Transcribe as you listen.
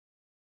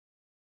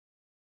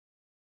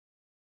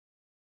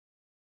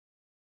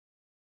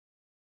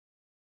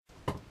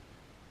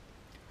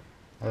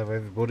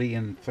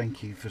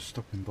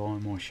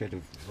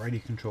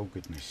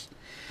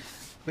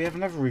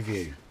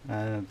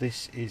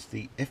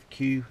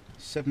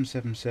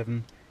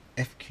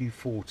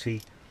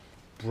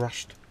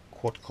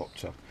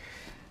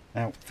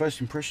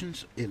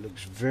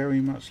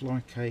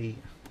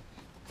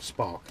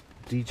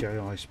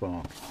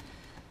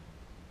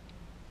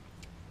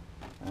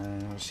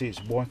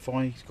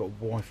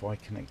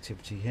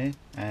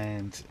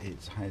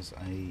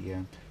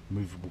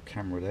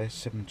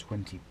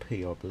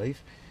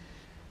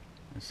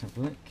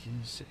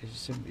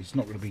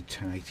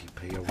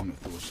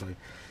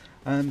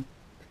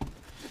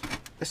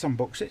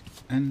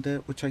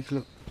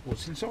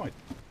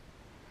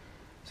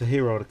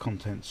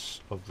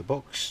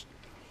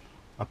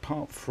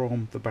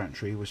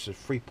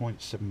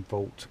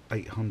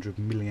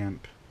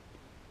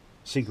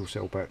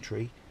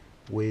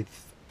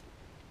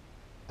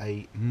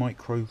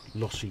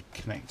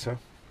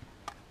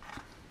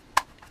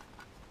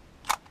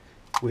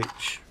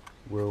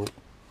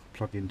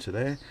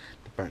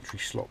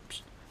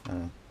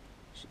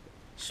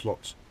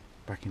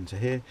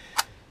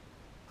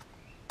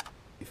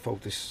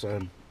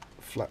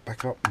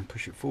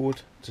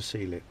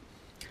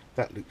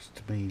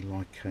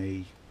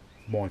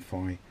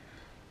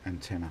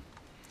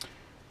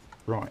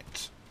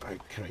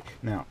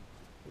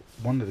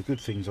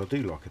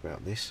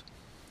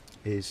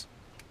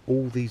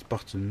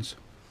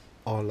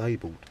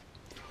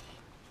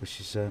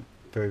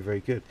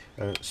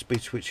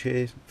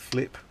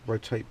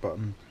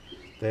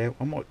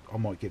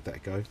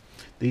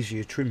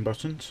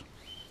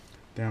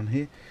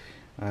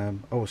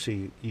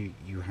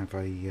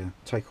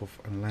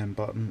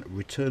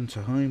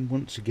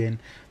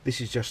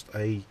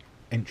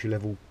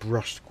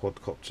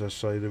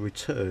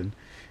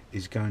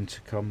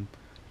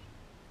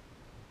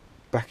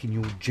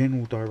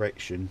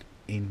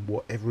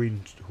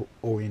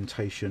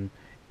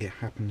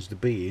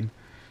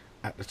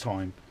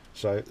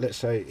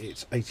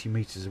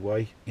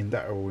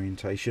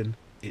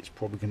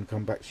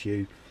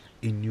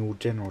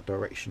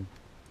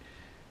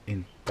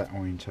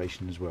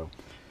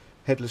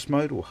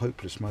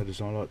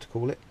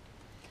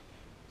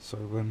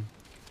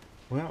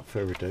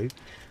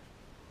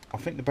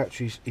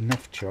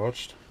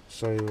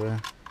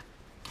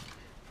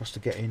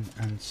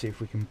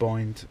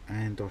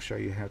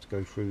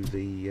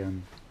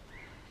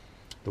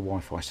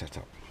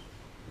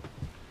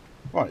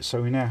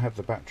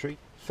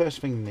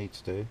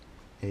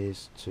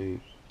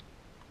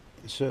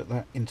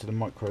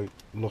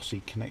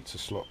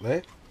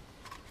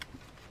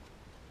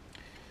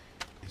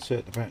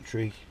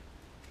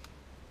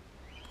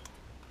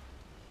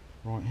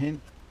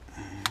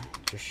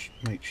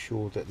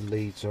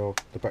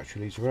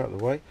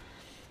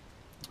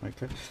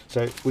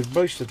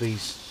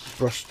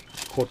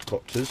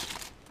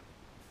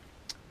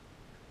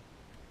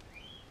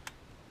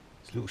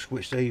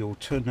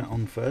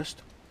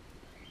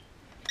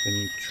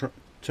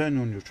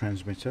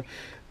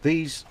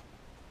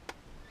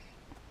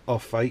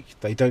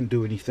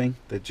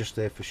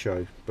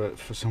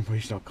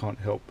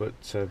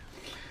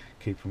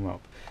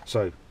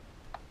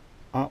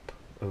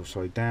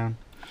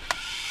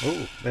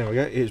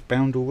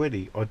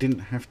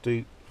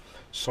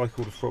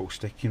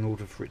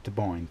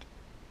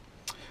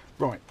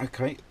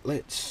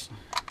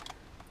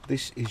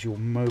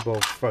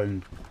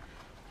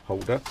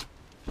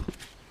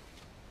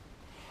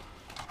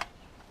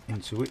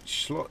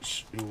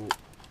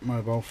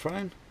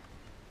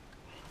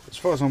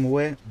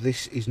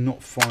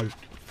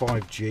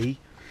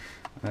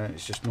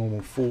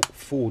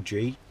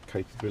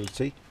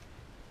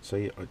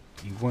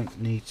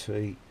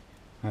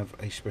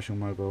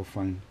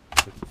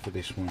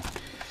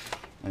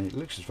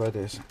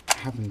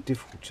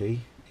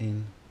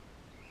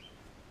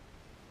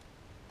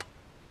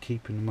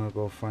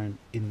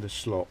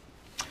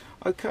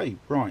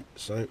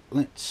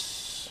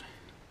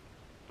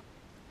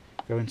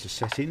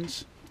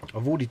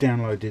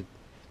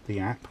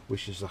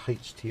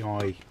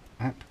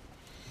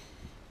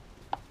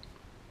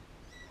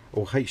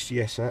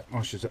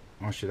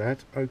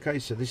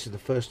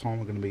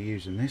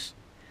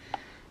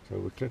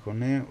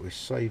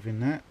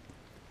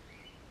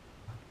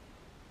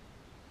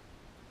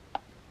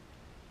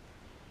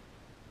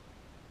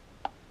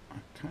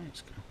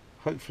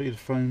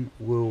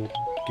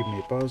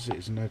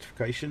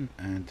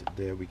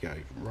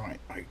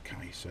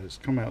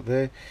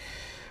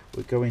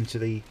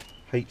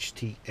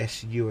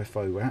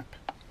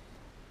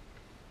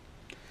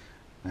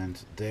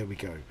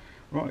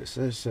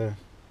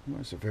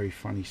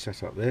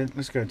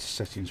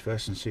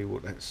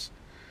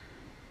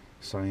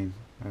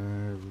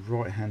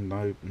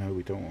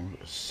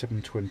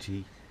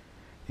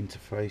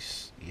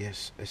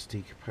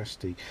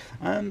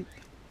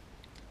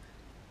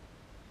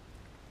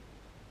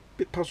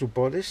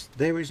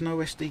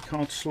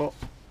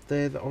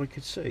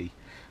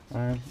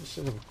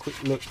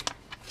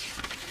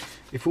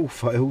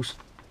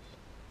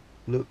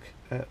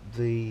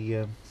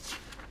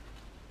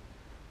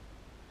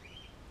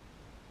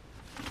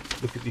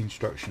look at the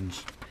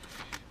instructions,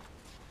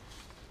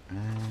 and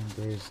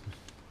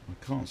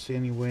I can't see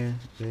anywhere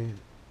there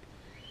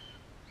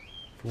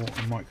for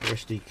a micro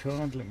SD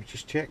card. Let me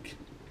just check.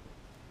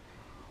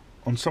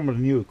 On some of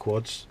the newer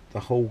quads,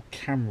 the whole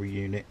camera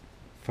unit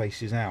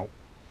faces out,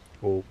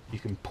 or you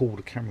can pull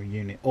the camera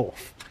unit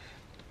off,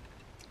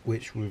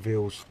 which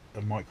reveals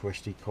a micro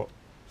SD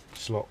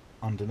slot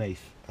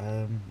underneath.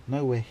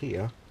 Nowhere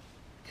here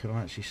can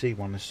I actually see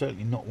one. There's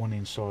certainly not one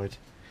inside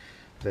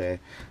there.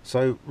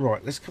 So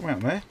right, let's come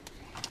out there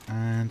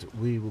and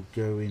we will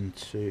go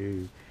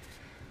into,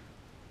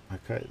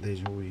 okay,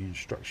 there's all the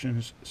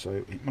instructions, so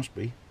it must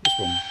be this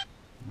one,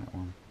 that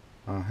one.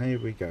 Here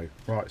we go.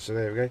 Right, so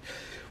there we go.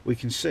 We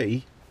can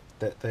see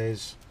that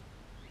there's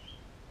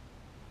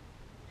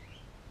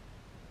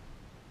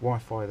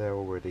Wi-Fi there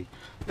already.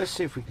 Let's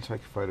see if we can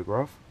take a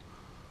photograph.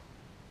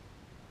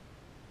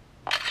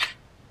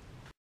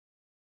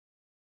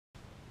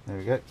 There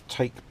we go.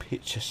 Take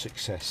picture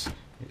success,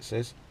 it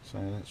says. So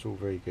that's all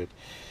very good.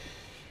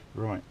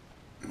 Right,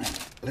 now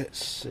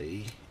let's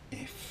see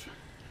if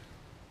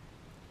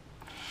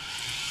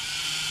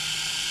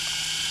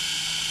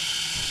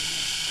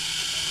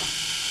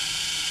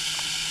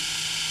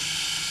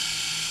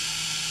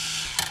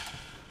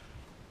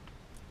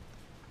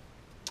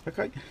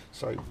okay,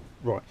 so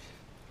right,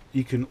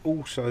 you can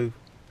also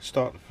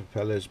start the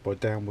propellers by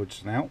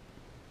downwards and out,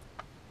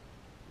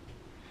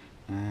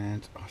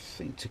 and I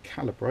think to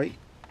calibrate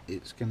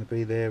it's going to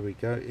be, there we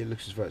go, it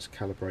looks as though it's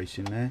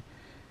calibrating there.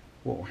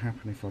 What will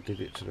happen if I did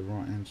it to the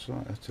right hand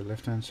side, to the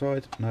left hand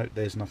side? No,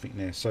 there's nothing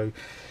there. So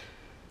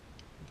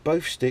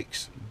both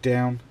sticks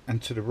down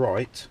and to the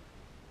right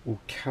will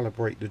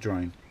calibrate the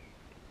drone.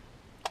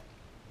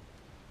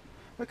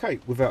 Okay,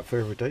 without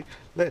further ado,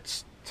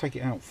 let's take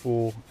it out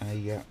for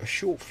a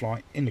short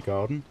flight in the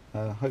garden.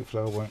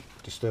 Hopefully I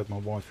won't disturb my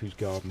wife who's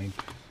gardening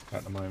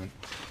at the moment.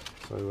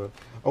 So,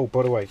 oh,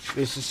 by the way,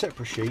 there's a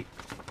separate sheet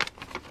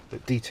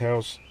that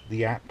details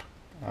the app.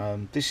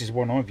 This is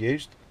one I've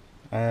used.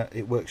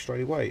 It works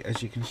straight away,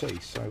 as you can see.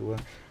 So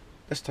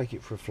let's take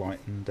it for a flight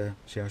and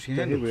see how she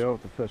handles. Here we are,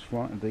 the first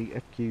flight of the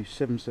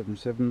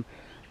FQ777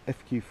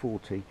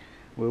 FQ40.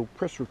 We'll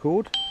press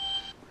record.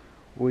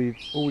 We've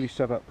already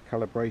set up the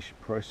calibration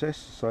process,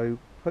 so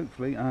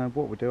hopefully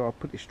what we'll do, I'll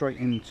put it straight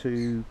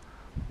into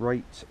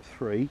rate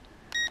 3.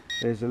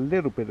 There's a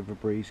little bit of a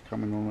breeze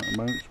coming on at the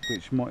moment,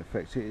 which might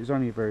affect it. It's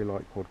only a very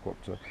light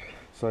quadcopter,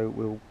 so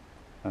we'll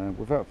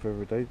without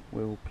further ado,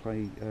 we'll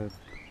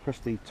press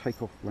the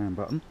take off land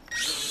button.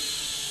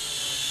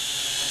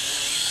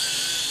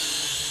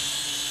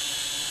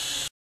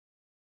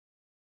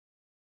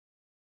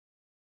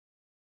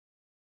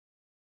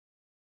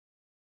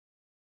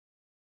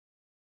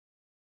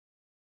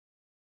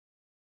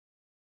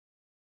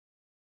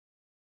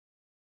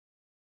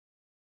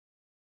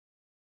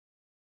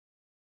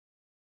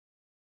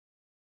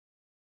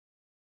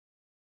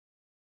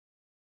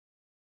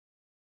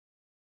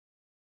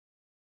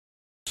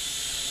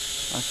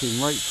 That's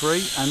in rate 3,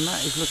 and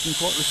that is looking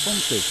quite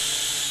responsive.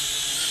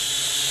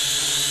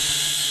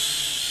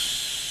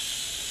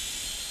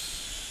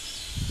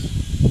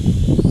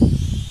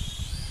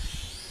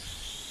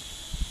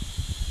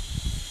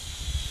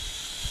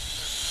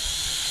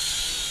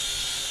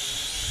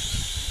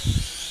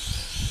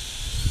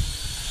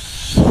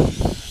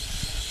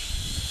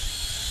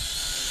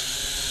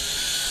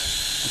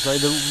 So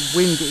the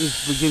wind is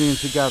beginning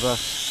to gather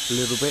a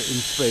little bit in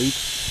speed.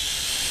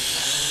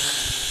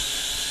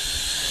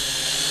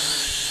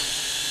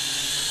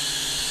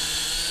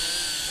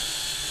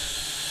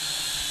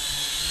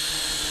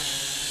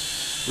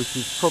 Which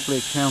is probably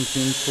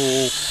accounting for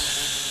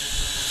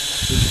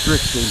the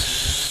drifting.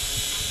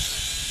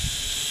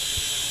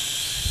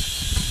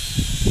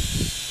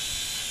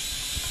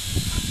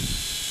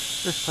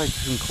 Let's take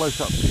some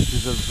close-up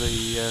pictures of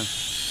the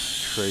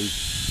tree.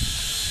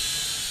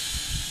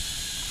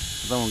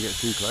 I don't want to get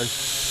too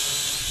close.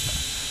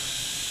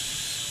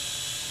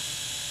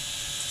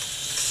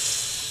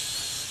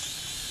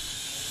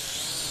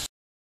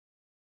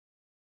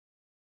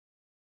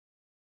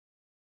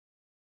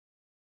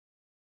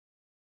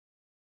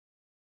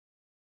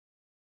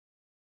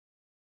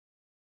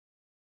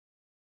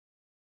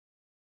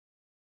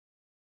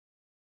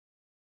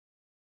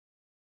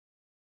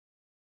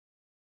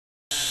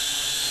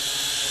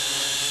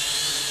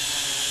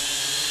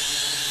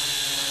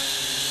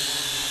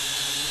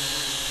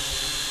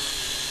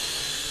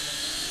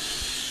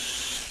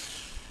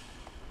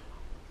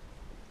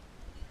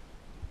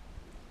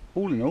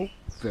 All in all,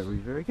 very,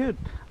 very good.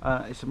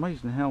 It's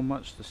amazing how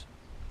much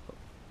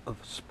of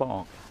a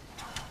spark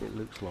it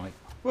looks like.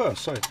 Well,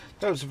 so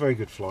that was a very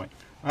good flight.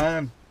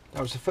 That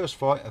was the first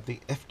flight of the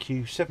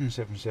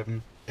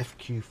FQ777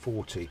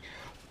 FQ40.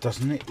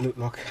 Doesn't it look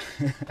like?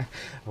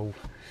 Oh,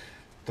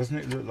 doesn't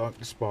it look like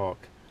the spark?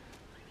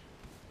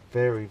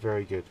 Very,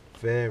 very good.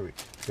 Very,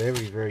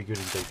 very, very good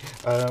indeed.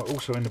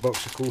 Also in the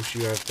box, of course,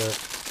 you have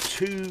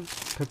 2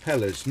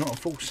 propellers, not a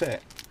full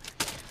set,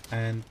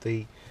 and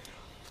the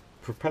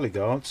propeller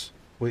guards,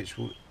 which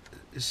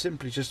is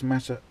simply just a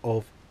matter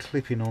of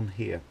clipping on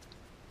here.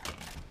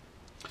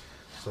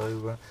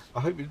 So I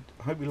hope you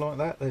like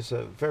that. There's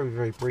a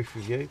very brief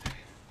review,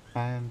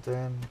 and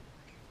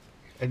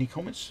any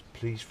comments,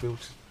 please feel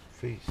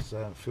free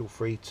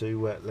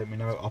to let me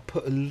know. I'll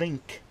put a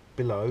link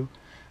below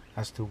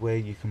as to where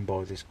you can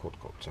buy this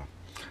quadcopter.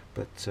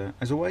 But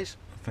as always,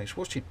 thanks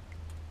for watching.